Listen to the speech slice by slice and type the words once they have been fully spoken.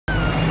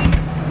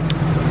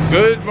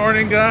Good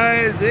morning,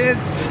 guys.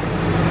 It's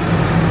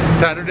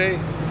Saturday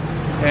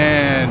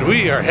and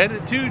we are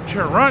headed to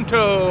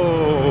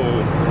Toronto.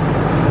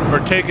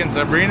 We're taking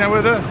Sabrina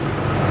with us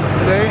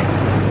today,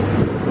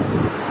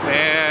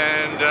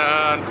 and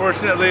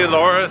unfortunately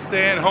Laura's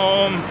staying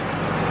home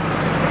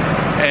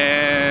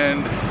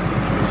and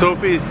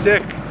Sophie's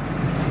sick,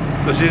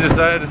 so she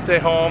decided to stay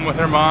home with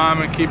her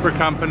mom and keep her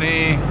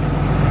company.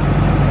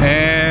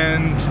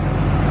 And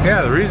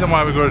yeah, the reason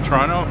why we go to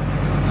Toronto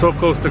so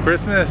close to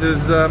Christmas is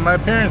my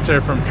parents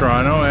are from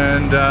Toronto,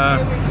 and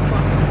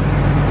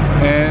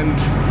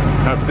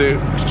have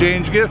to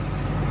exchange gifts,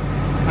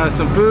 have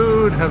some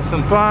food, have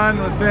some fun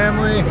with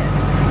family,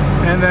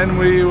 and then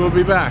we will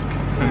be back,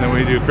 and then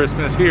we do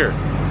Christmas here.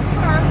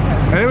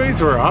 Anyways,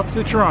 we're off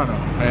to Toronto,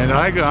 and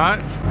I got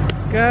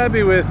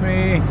Gabby with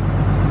me.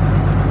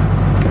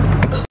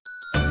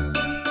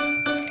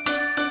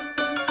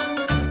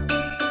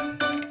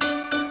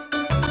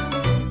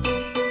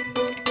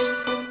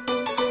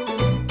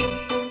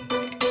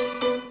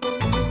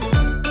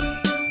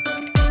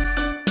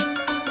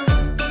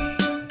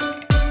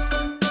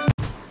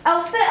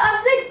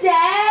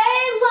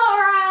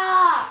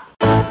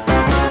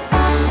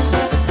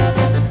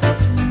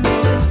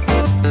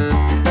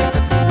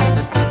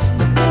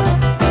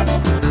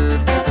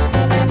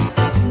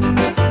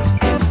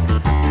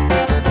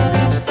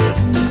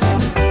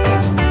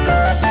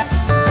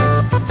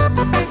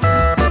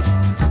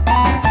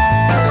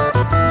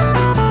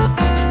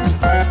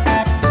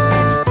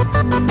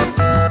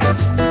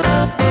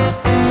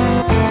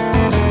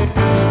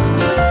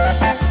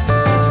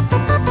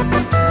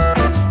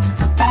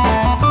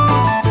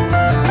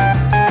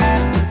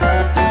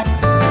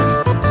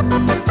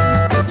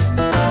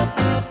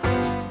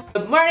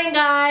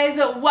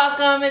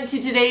 Welcome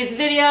to today's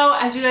video.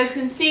 As you guys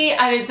can see,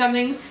 I did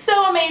something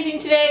so amazing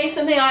today,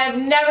 something I have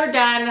never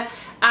done.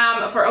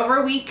 For over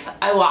a week,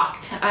 I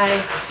walked.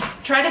 I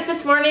tried it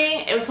this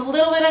morning. It was a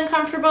little bit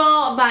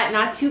uncomfortable, but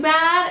not too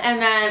bad.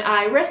 And then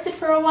I rested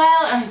for a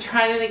while and I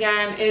tried it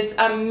again. It's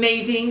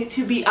amazing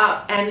to be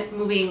up and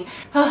moving.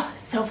 Oh,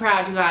 so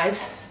proud, you guys.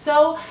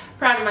 So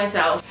proud of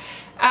myself.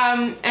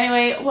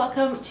 Anyway,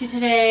 welcome to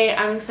today.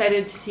 I'm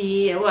excited to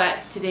see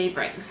what today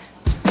brings.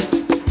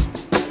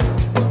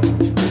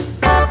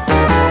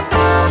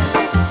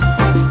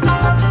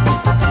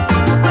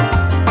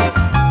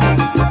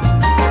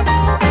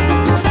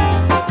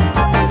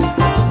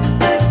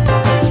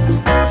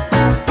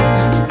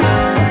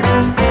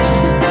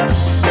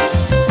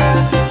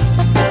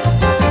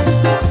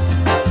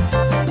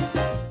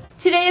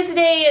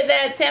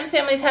 Sam's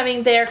family is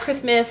having their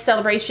Christmas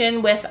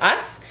celebration with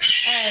us,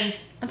 and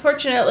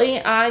unfortunately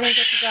I didn't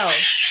get to go.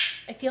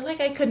 I feel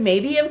like I could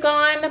maybe have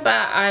gone, but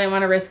I didn't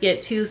want to risk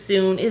it too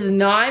soon. It's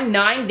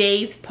 9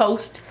 days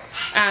post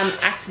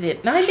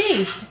accident. 9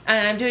 days,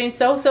 and I'm doing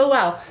so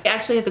well. She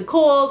actually has a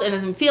cold and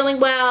isn't feeling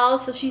well,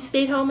 so she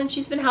stayed home and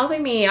she's been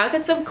helping me. I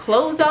got some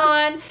clothes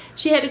on.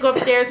 She had to go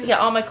upstairs and get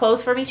all my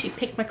clothes for me. She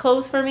picked my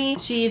clothes for me.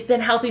 She's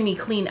been helping me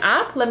clean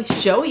up. Let me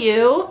show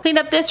you. Cleaned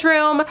up this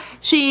room.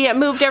 She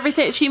moved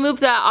everything. She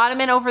moved the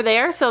ottoman over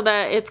there so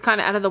that it's kind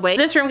of out of the way.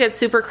 This room gets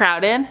super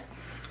crowded.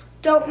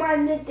 Don't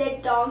mind the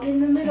dead dog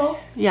in the middle.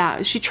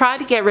 Yeah, she tried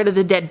to get rid of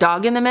the dead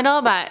dog in the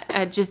middle, but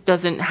it just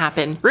doesn't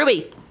happen.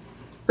 Ruby!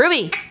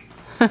 Ruby!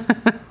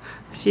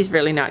 She's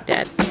really not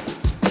dead.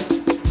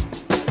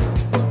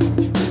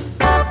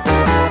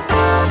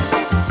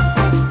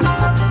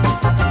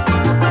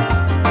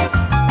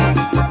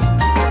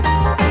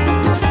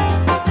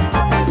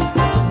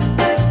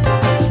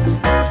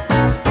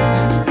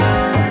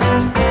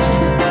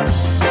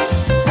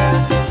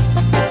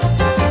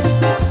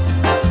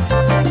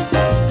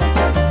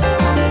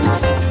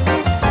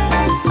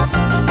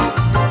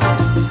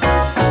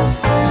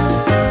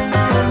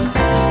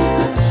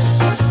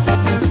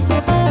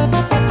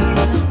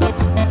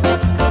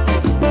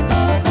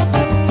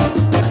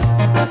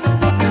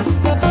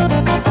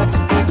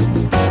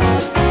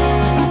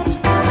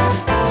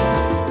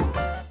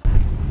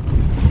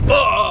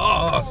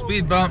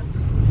 Speed bump.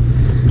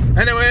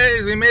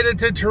 Anyways, we made it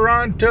to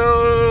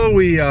Toronto.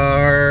 We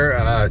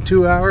are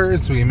 2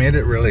 hours. We made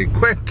it really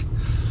quick,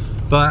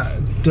 but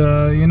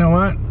you know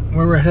what,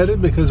 where we're headed,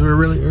 because we're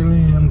really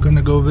early, I'm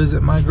gonna go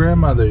visit my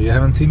grandmother. You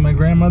haven't seen my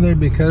grandmother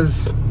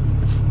because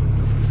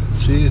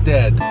she's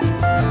dead.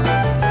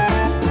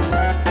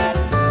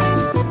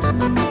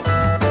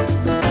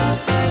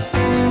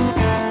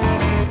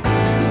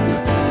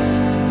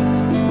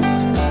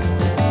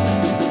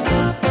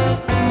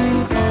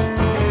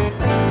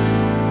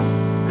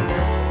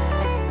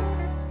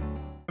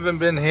 I haven't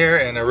been here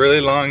in a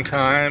really long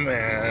time,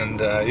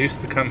 and I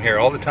used to come here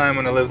all the time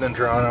when I lived in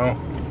Toronto,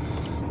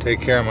 take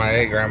care of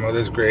my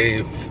grandmother's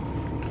grave.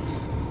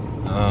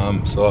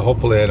 So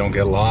hopefully I don't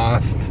get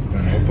lost,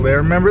 and hopefully I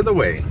remember the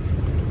way.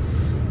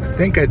 I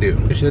think I do.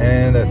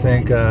 And I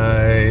think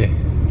I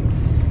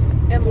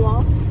am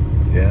lost.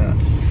 Yeah.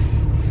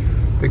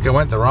 I think I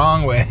went the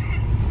wrong way.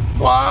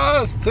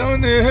 Lost, oh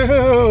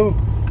no.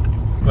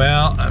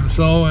 Well, I'm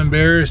so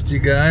embarrassed, you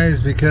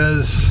guys,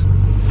 because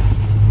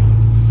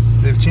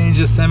they've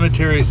changed the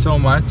cemetery so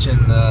much,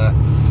 and I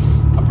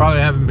probably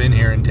haven't been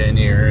here in 10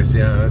 years.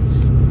 Yeah, that's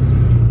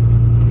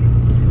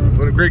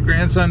what a great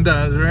grandson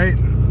does, right?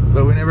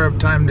 But we never have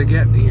time to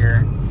get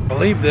here.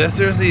 Believe this,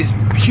 there's these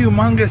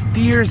humongous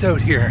deers out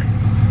here.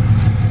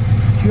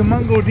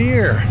 Humongo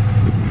deer.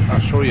 I'll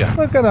show you.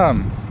 Look at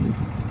them.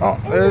 Oh,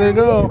 there they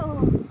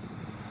go.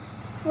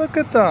 Look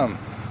at them.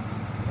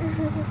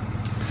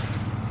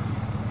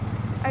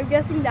 I'm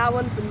guessing that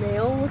one's the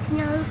male looking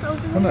at us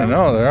over there. I don't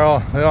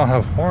know. They all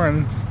have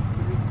horns.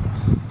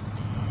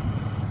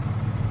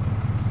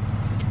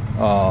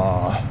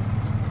 Aw,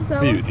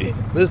 beauty.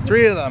 There's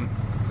 3 of them.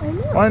 I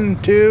know.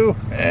 1, 2,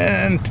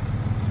 and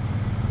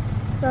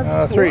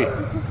That's 3.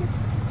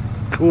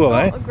 Cool,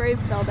 eh? A grave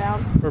fell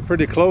down. We're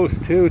pretty close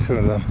too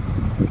to them.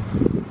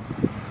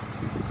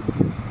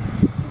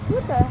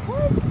 What the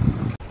heck?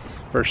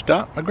 First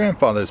stop, my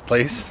grandfather's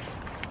place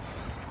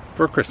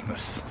for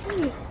Christmas.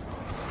 Hey.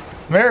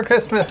 Merry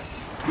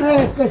Christmas!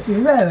 Merry Christmas,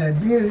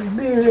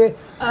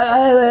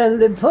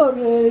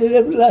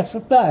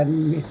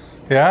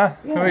 Yeah?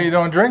 Oh, you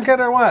don't drink it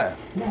or what?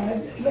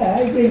 Yeah,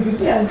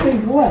 I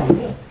drink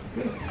wine.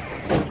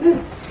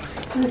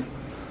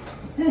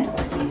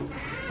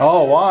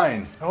 Oh,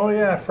 wine. Oh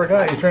yeah, I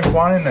forgot you drink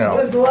wine now.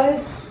 Good wine?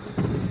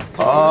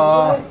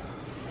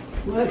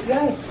 What's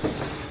that?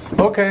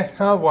 Okay,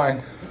 I'll have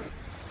wine.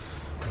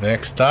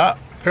 Next stop,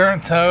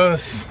 parents'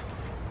 house.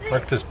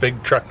 Park this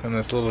big truck in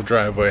this little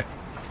driveway.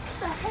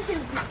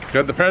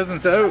 Got the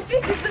presents out.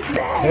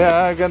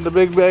 Yeah, I got the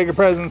big bag of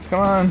presents. Come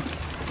on.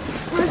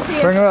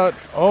 Bring them out.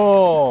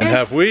 Oh, and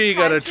have we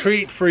got a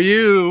treat for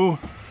you?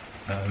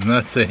 And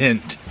that's a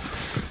hint.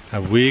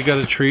 Have we got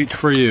a treat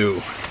for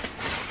you?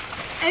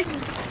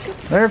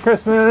 Merry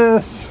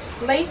Christmas.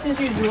 Late as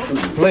usual.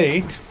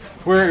 Late?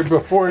 We're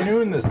before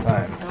noon this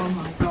time. Oh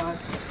my God.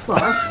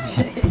 Well,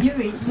 you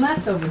eat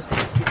leftovers.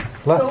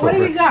 Leftover. So what do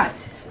we got?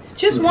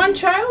 Just one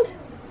child?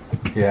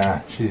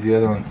 Yeah, the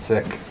other one's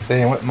sick.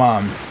 Staying with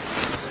Mom.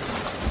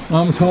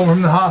 Mom's home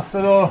from the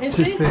hospital. Is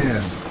She's she?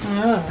 staying.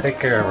 Oh. Take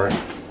care of her.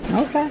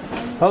 Okay.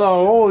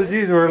 Hello. Oh,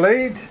 geez, we're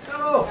late.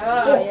 Oh,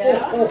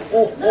 yeah.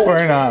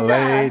 We're not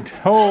late.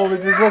 Oh,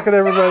 but just look at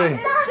everybody.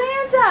 Santa!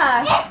 It's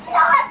not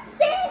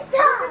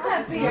Santa!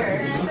 That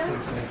beard.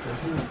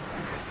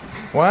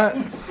 What?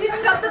 You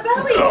even got the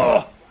belly.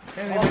 Oh,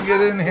 can't even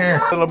get in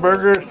here. Little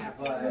burgers.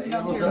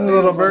 A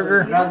little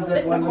burger.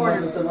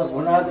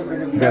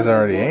 You guys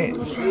already ate.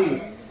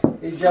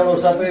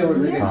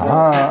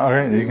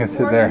 Alright, you can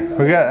sit there.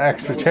 We got an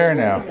extra chair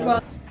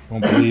now.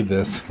 Won't believe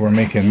this. We're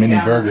making mini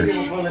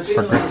burgers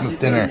for Christmas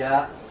dinner.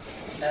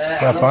 Is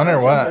that fun or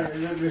what?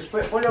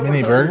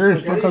 Mini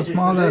burgers? Look how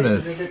small that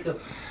is.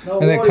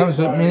 And it comes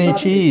with mini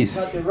cheese.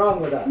 You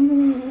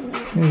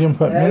can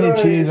put mini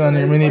cheese on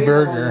your mini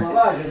burger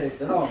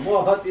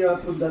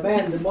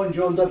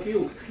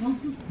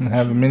and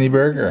have a mini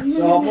burger. Is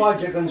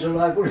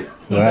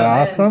that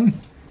awesome?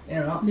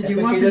 Did you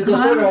want the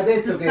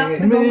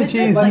con? Mini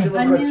cheese.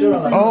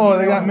 Oh,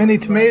 they got mini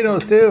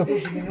tomatoes too.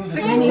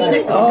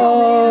 Mini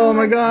Oh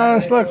my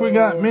gosh, look, we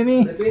got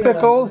mini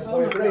pickles.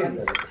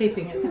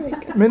 taping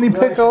it. Mini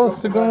pickles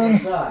to go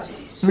in.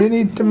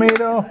 Mini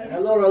tomato.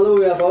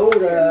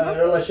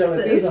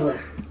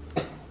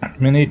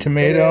 Mini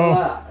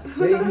tomato.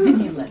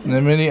 And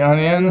a mini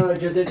onion.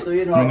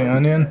 Mini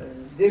onion.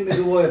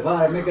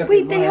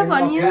 Wait, they have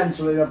onions?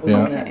 Yeah.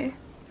 Okay.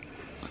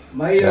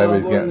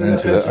 Gabby's getting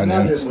into the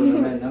onions.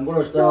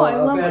 No, I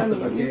love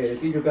onions.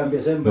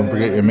 Don't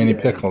forget your mini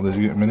pickle. Did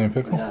you get a mini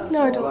pickle?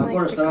 No, I don't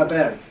like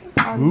it.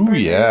 Ooh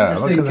yeah,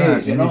 look at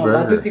that, mini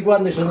burger.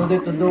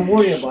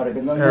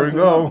 There we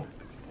go.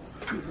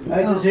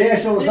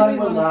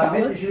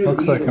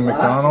 Looks like a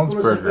McDonald's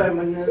burger.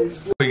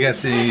 We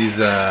get these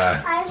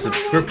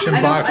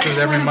subscription boxes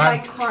every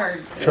month.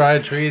 Try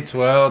treats.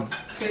 Well,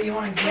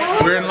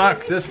 we're in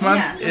luck. This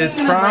month it's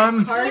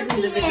from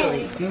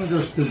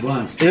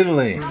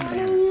Italy.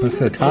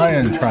 This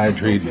Italian try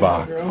treat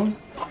box.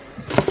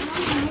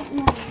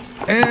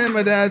 And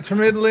my dad's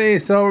from Italy,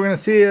 so we're gonna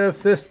see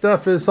if this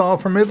stuff is all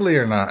from Italy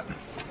or not.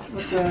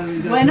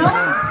 Bueno?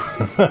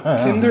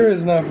 Kinder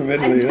is not from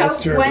Italy, that's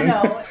German.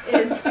 Bueno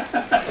is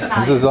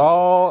This is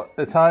all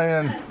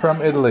Italian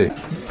from Italy.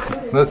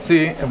 Let's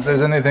see if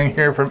there's anything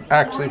here from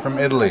actually from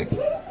Italy.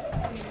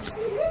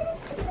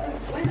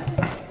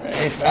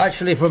 It's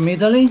actually from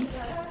Italy.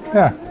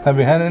 Yeah. Have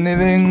you had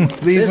anything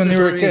these when you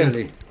were a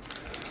kid?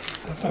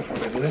 That's not from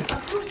Italy.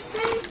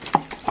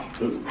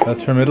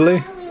 That's from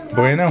Italy?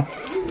 Bueno?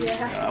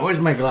 Where's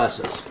my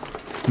glasses?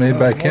 Made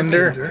by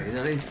Kinder?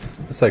 Italy?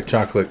 It's like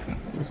chocolate.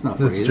 That's not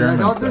for It's Italy. German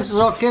No, stuff. this is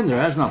all Kinder.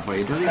 That's not for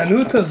Italy.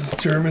 Anuta's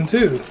German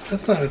too.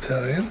 That's not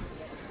Italian.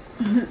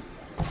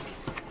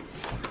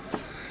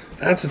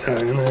 That's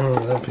Italian. I don't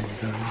know that being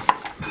Italian.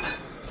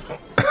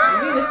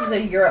 Maybe this is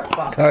a Europe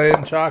box.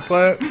 Italian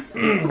chocolate.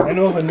 I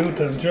know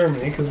Anuta is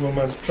Germany because when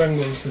my friend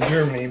goes to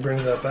Germany, he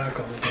brings that back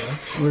all the time.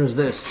 Where is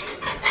this?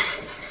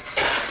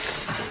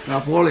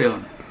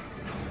 Napoleon.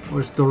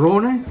 Where's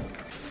Dorone?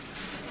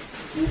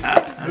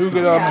 Who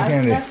get all the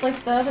candy? That's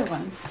like the other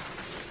one.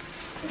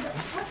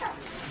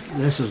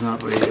 This is not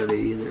for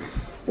Italy either.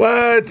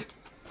 What? This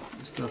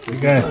stuff You is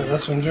guys,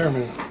 That's from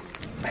Germany.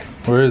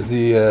 where is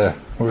the,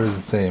 where does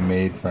it say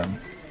made from?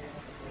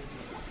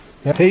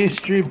 Yeah.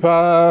 Pastry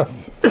puff.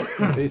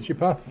 Pastry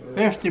puff.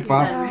 Pastry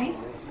puff.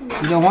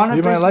 You don't want it?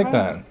 You might like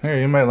that. Here,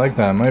 you might like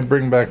that. Might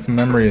bring back some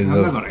memories I'm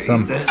of not gonna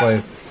some eat that.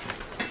 place.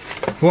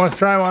 Who wants to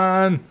try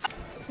one?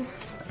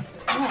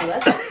 Oh,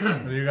 that's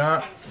What do you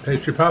got?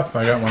 Pastry puff?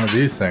 I got one of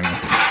these things.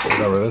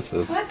 Whatever this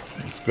is. what?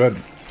 It's good.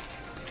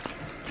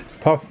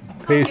 Puff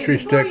pastry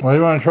stick. What do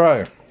you want to try?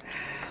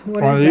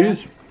 What One of is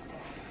these?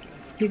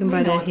 that? You can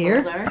buy that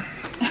here.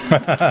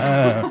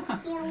 I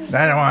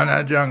don't want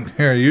that junk.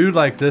 Here, you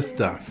like this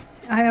stuff.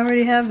 I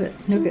already have it.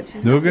 Nougat.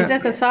 Nougat? Is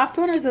that the soft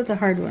one or is that the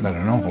hard one? I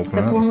don't know. Open Is it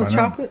that the up. one with Find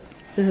out. chocolate?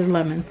 This is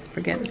lemon.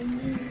 Forget it.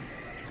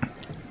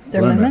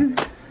 They're Lemon. lemon?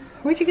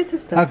 Where'd you get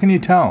this How stuff? can you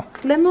tell?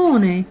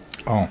 Lemone.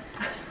 Oh.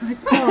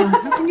 Oh,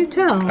 how can you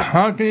tell?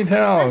 How can you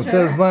tell? It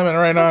says lemon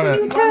right on How can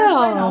you it.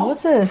 tell?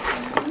 What's this?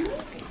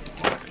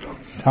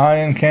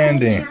 Italian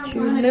candy.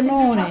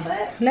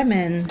 Lemone.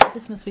 Lemon.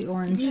 This must be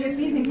orange.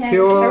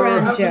 Pure.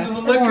 Orange.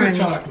 Liquor Orange.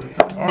 chocolate.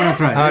 That's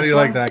right. How do this you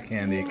one? like that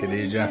candy,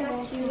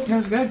 Khadija?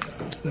 That's good.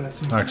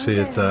 Actually,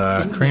 it's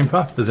a cream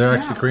puff. Is there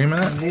actually cream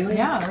in it?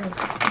 Yeah,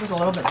 there's a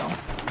little bit though.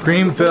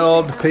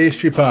 Cream-filled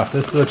pastry puff.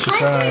 This is what you There's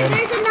try.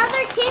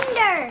 another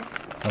Kinder.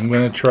 I'm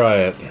gonna try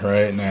it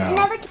right now.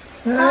 Another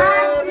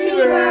Happy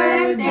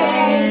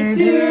birthday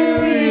to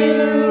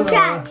you.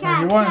 Chat, Are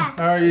chat, you 1? chat.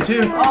 Are you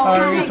 2?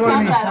 Are you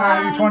 20?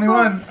 Are you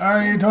 21?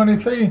 Are you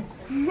 23?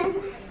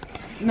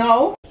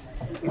 No.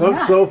 Look,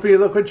 Sophie,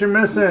 look what you're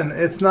missing.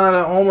 It's not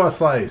an Oma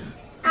slice.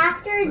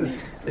 After,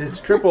 It's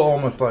triple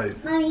Oma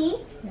slice.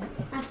 Mommy,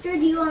 after, do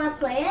you want to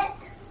play it?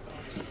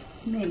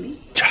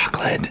 Maybe.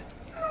 Chocolate.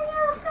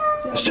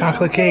 It's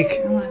chocolate cake.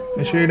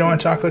 You sure you don't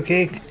want chocolate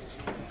cake?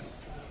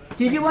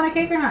 Did you want a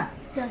cake or not?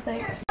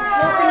 Nothing.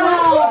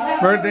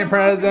 Birthday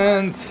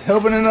presents.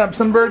 Opening up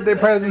some birthday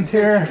presents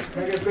here.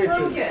 Take a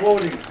picture. It's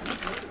phony.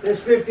 This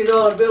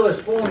 $50 bill is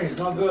phony. It's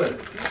not good.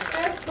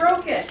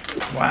 Broke it.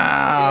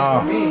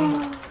 Wow.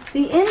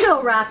 The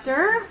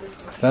Indoraptor.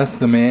 That's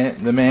the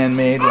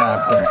man-made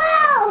raptor.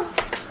 Wow!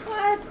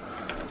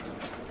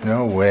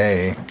 No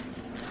way.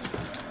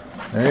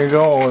 There you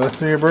go. This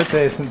is your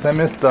birthday since I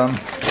missed them.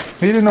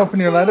 You didn't open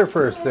your letter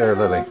first there,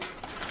 Lily.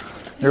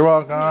 You're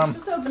welcome.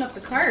 Just open up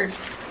the cards.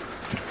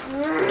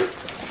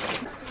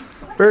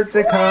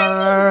 Birthday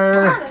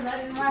card.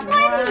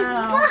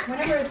 Wow.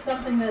 Whenever it's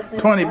something that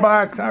 20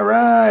 bucks. All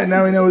right.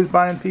 Now we know who's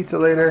buying pizza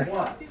later.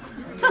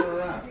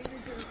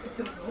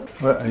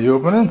 What, are you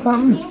opening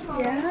something?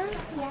 Yeah.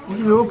 What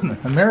are you opening?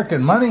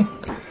 American money?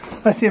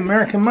 I see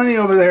American money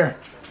over there.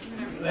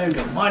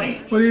 American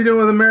money. What are you doing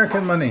with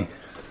American money?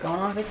 going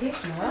on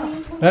vacation.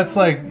 Well, That's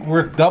like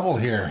worth double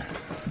here.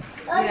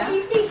 yeah,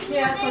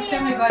 for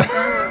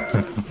 $75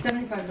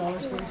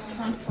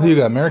 for it. You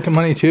got American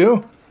money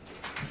too?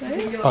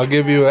 I'll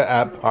give you it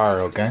at par,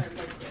 okay?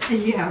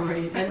 Yeah,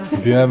 right. I don't,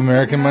 If you have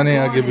American money,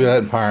 I'll give you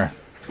it at par.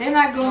 they're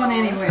not going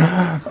anywhere.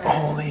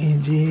 Holy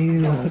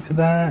jeez, look at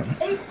that.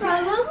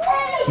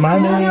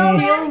 Money.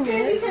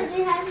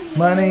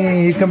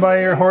 Money, you can buy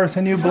your horse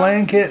a new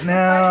blanket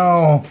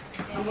now.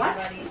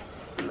 What?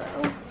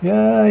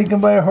 Yeah, you can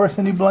buy a horse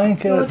a new It'll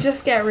blanket.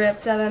 just get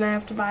ripped and then I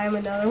have to buy him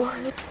another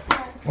one.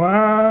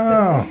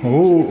 Wow.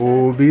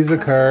 Oh, Visa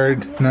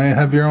card. Now you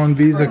have your own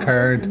Visa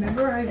card.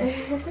 Remember,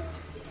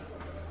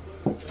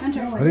 What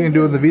are you going to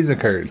do with the Visa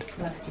card?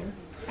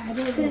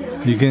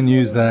 You can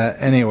use that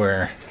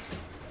anywhere.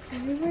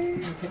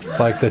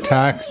 Like the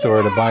tax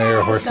store to buy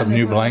your horse a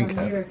new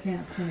blanket. You're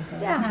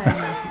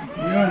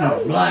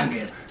no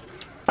blanket.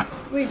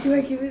 Wait, do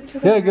I give it to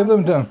Yeah, give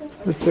them to them.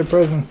 It's their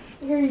present.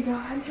 Here you go,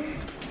 Hunter.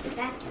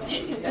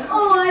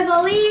 Oh, I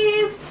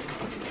believe.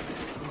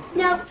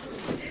 Nope.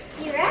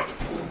 T-Rex?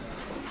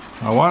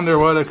 I wonder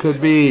what it could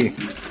be.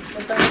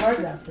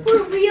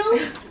 For real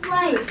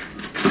life.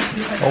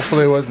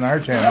 Hopefully it wasn't our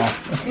channel.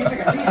 Oh,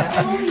 yeah.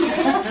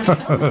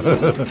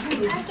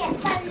 I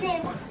can't find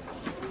it.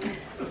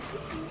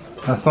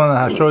 That's the one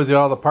that shows you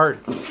all the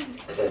parts.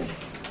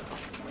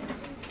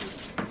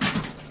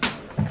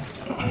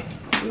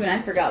 even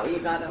I forgot what you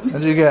got him.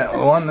 What'd you get?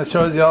 One that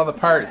shows you all the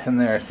parts in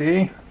there,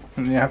 see?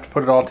 And you have to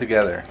put it all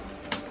together.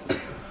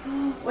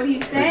 What do you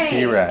The say?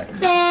 T-Rex.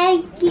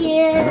 Thank you.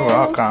 You're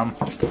welcome.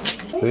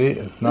 See,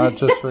 it's not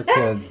just for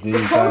kids.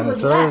 These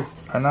dinosaurs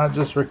are not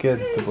just for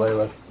kids to play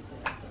with.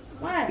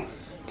 What?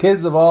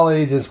 Kids of all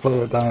ages play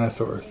with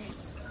dinosaurs.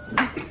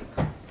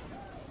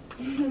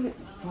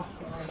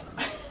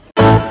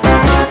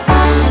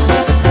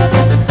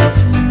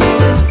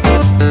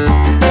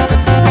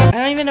 I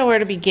don't even know where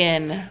to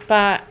begin,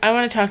 but I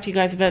want to talk to you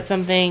guys about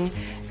something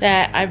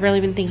that I've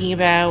really been thinking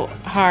about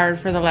hard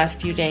for the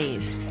last few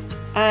days.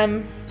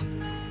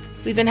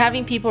 We've been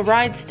having people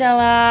ride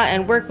Stella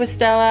and work with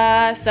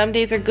Stella. Some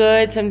days are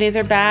good, some days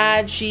are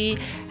bad. She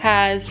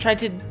has tried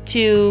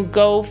to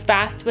go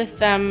fast with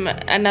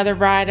another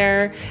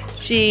rider.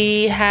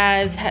 She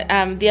has,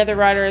 the other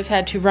rider has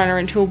had to run her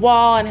into a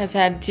wall and has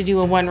had to do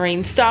a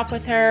one-lane stop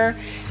with her.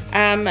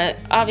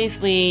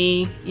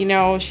 Obviously, you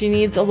know, she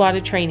needs a lot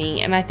of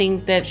training, and I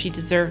think that she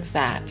deserves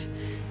that.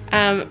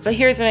 But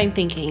here's what I'm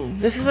thinking.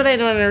 This is what I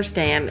don't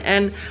understand,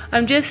 and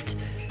I'm just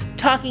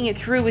talking it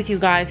through with you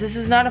guys. This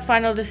is not a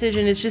final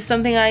decision. It's just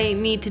something I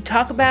need to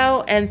talk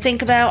about and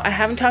think about. I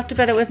haven't talked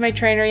about it with my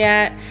trainer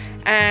yet,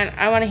 and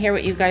I want to hear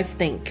what you guys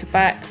think.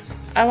 But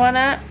I want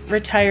to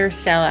retire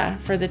Stella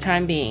for the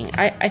time being.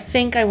 I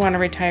think I want to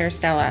retire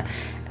Stella,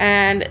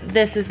 and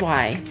this is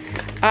why.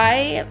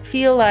 I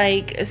feel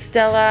like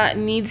Stella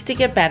needs to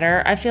get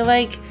better. I feel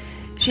like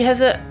she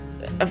has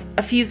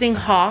a fusing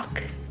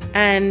hawk,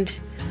 and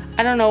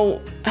I don't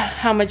know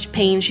how much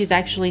pain she's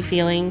actually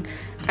feeling.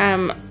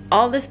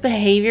 All this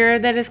behavior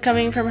that is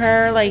coming from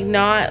her, like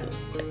not,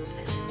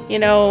 you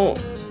know,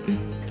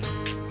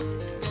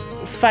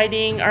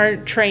 fighting our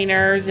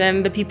trainers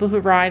and the people who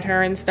ride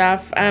her and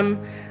stuff. I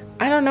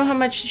don't know how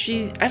much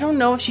I don't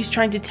know if she's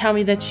trying to tell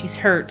me that she's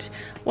hurt.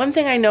 One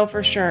thing I know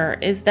for sure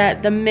is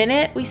that the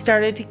minute we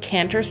started to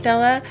canter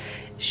Stella,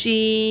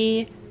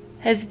 she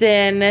has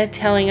been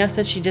telling us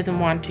that she doesn't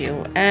want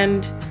to,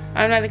 and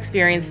I'm not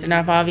experienced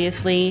enough,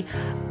 obviously.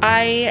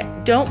 I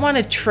don't want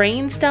to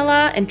train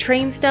Stella and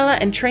train Stella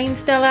and train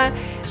Stella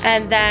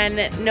and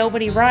then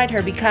nobody ride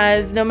her,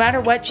 because no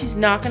matter what, she's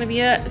not going to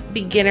be a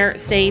beginner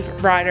safe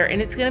rider, and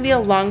it's going to be a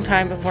long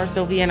time before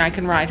Sophie and I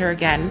can ride her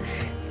again.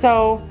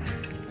 So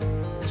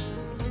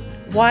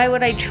why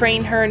would I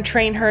train her and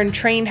train her and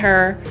train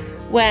her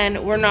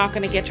when we're not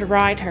going to get to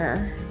ride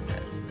her?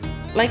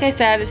 Like I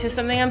said, it's just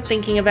something I'm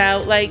thinking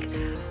about. Like,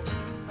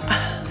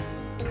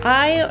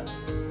 I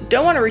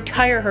don't want to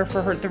retire her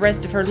for the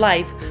rest of her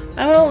life.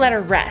 I want to let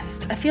her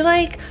rest. I feel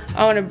like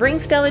I want to bring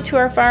Stella to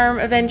our farm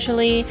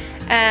eventually,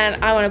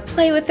 and I want to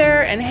play with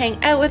her and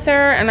hang out with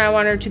her, and I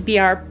want her to be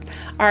our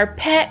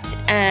pet,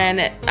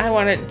 and I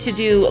want to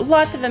do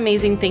lots of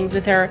amazing things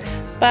with her.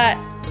 But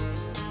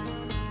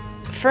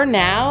for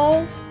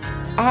now,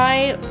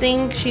 I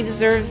think she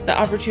deserves the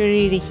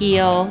opportunity to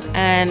heal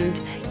and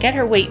get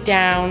her weight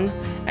down.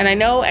 And I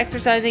know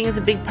exercising is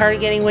a big part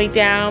of getting weight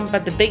down,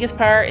 but the biggest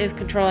part is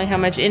controlling how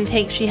much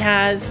intake she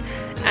has.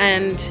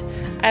 And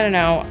I don't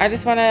know, I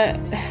just want to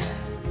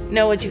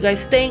know what you guys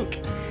think.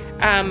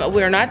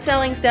 We're not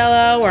selling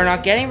Stella, we're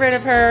not getting rid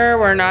of her,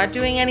 we're not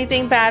doing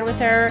anything bad with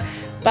her,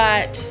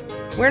 but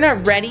we're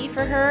not ready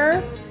for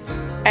her.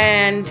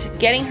 And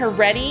getting her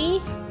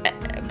ready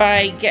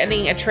by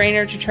getting a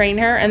trainer to train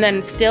her and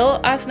then still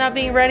us not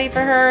being ready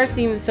for her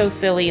seems so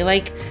silly.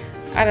 Like,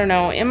 I don't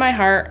know, in my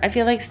heart, I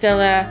feel like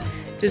Stella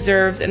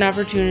deserves an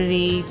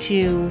opportunity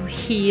to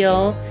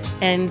heal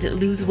and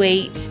lose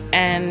weight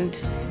and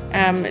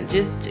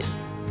just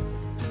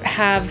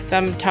have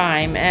some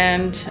time.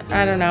 And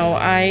I don't know,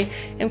 I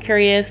am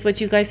curious what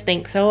you guys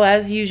think. So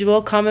as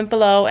usual, comment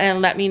below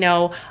and let me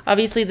know.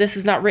 Obviously this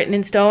is not written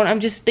in stone, I'm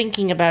just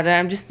thinking about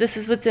it. This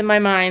is what's in my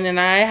mind, and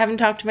I haven't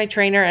talked to my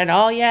trainer at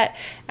all yet.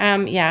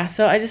 Yeah,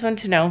 so I just wanted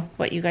to know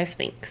what you guys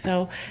think.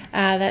 So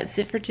that's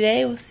it for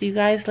today. We'll see you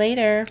guys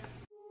later.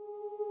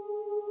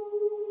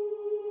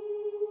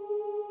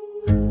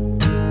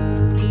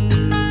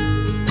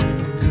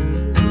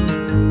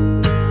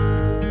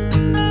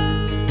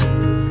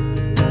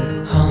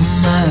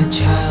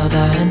 Child,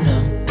 I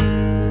know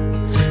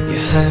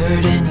you're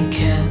hurt and you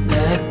can't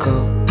let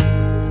go.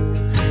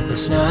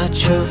 It's not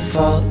your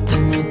fault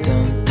and you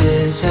don't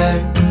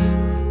deserve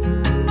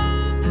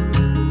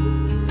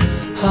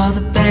all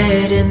the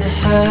bad and the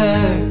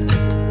hurt.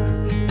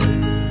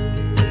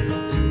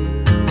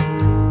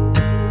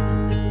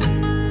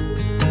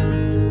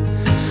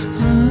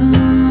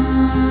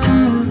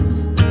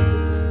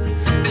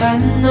 I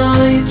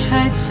know you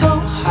tried so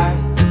hard.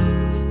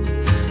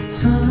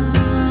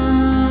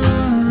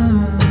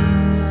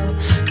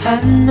 I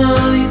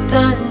know you've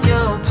done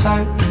your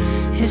part.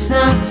 It's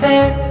not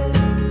fair.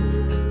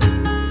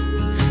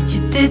 You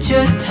did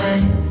your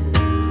time.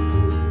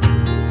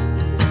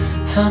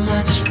 How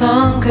much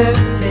longer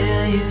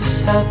will you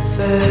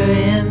suffer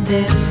in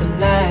this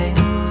life?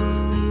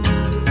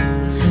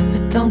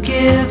 But don't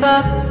give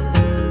up.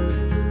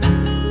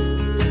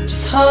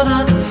 Just hold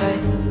on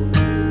tight.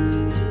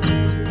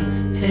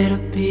 It'll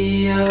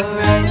be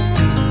alright.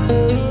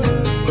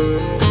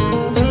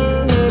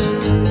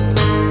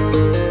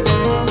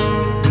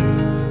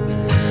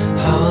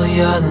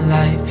 Your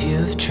life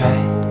you've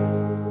tried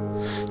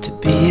to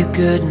be a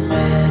good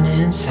man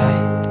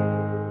inside.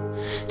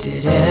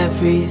 Did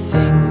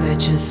everything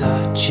that you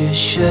thought you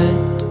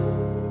should.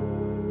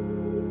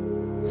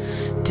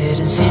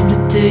 Didn't seem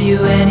to do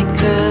you any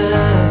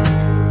good.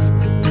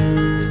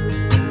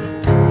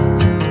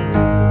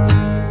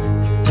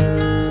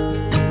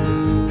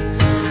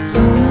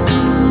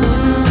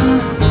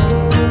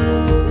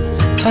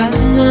 I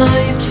know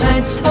you've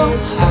tried so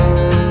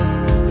hard.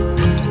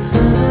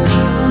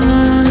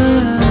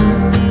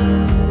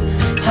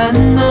 I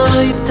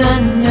know you've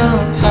done your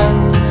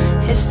part.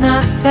 It's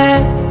not fair.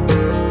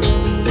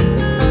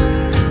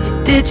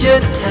 You did your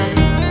time.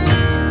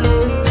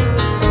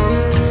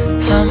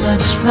 How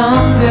much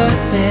longer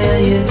will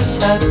you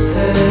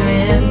suffer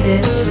in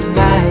this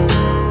life?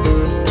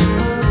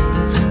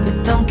 But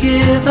Don't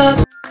give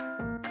up.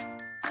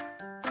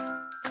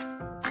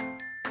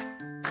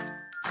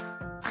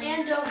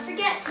 And don't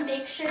forget to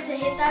make sure to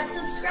hit that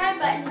subscribe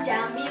button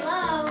down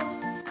below.